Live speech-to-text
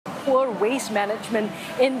poor waste management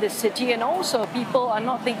in the city, and also people are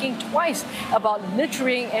not thinking twice about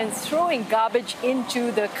littering and throwing garbage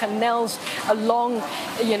into the canals along,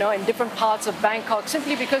 in different parts of Bangkok,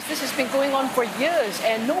 simply because this has been going on for years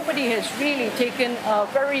and nobody has really taken a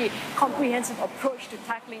very comprehensive approach to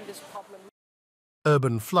tackling this problem.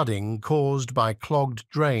 Urban flooding caused by clogged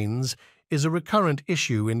drains is a recurrent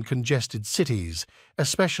issue in congested cities,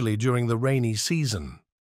 especially during the rainy season.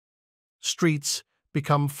 Streets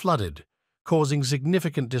become flooded, causing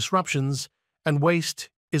significant disruptions, and waste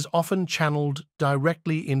is often channeled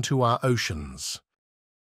directly into our oceans.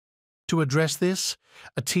 To address this,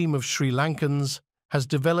 a team of Sri Lankans has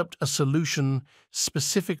developed a solution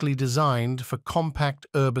specifically designed for compact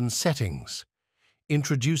urban settings,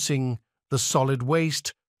 introducing the solid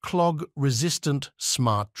waste, clog-resistant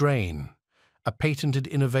smart drain, a patented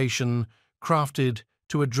innovation crafted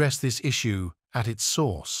to address this issue at its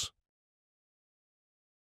source.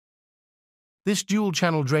 This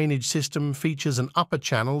dual-channel drainage system features an upper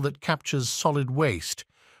channel that captures solid waste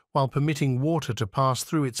while permitting water to pass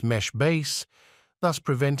through its mesh base, thus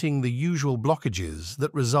preventing the usual blockages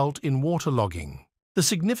that result in waterlogging. The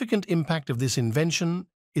significant impact of this invention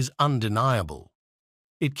is undeniable.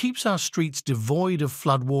 It keeps our streets devoid of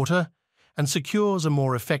floodwater and secures a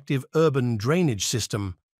more effective urban drainage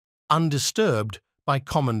system, undisturbed by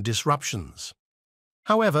common disruptions.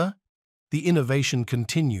 However, the innovation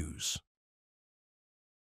continues.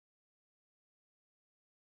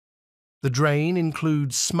 The drain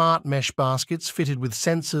includes smart mesh baskets fitted with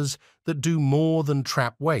sensors that do more than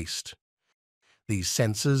trap waste. These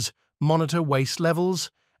sensors monitor waste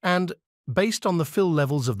levels and, based on the fill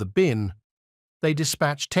levels of the bin, they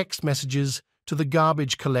dispatch text messages to the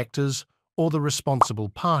garbage collectors or the responsible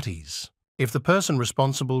parties. If the person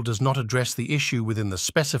responsible does not address the issue within the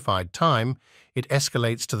specified time, it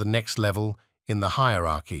escalates to the next level in the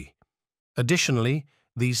hierarchy. Additionally,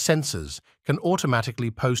 these sensors can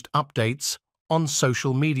automatically post updates on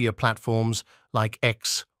social media platforms like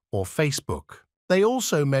X or Facebook. They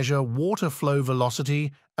also measure water flow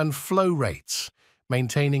velocity and flow rates,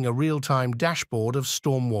 maintaining a real-time dashboard of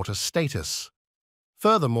stormwater status.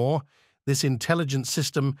 Furthermore, this intelligent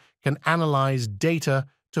system can analyze data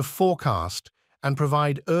to forecast and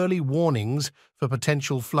provide early warnings for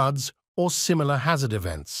potential floods or similar hazard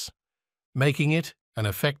events, making it an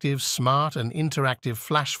effective, smart and interactive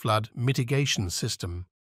flash flood mitigation system.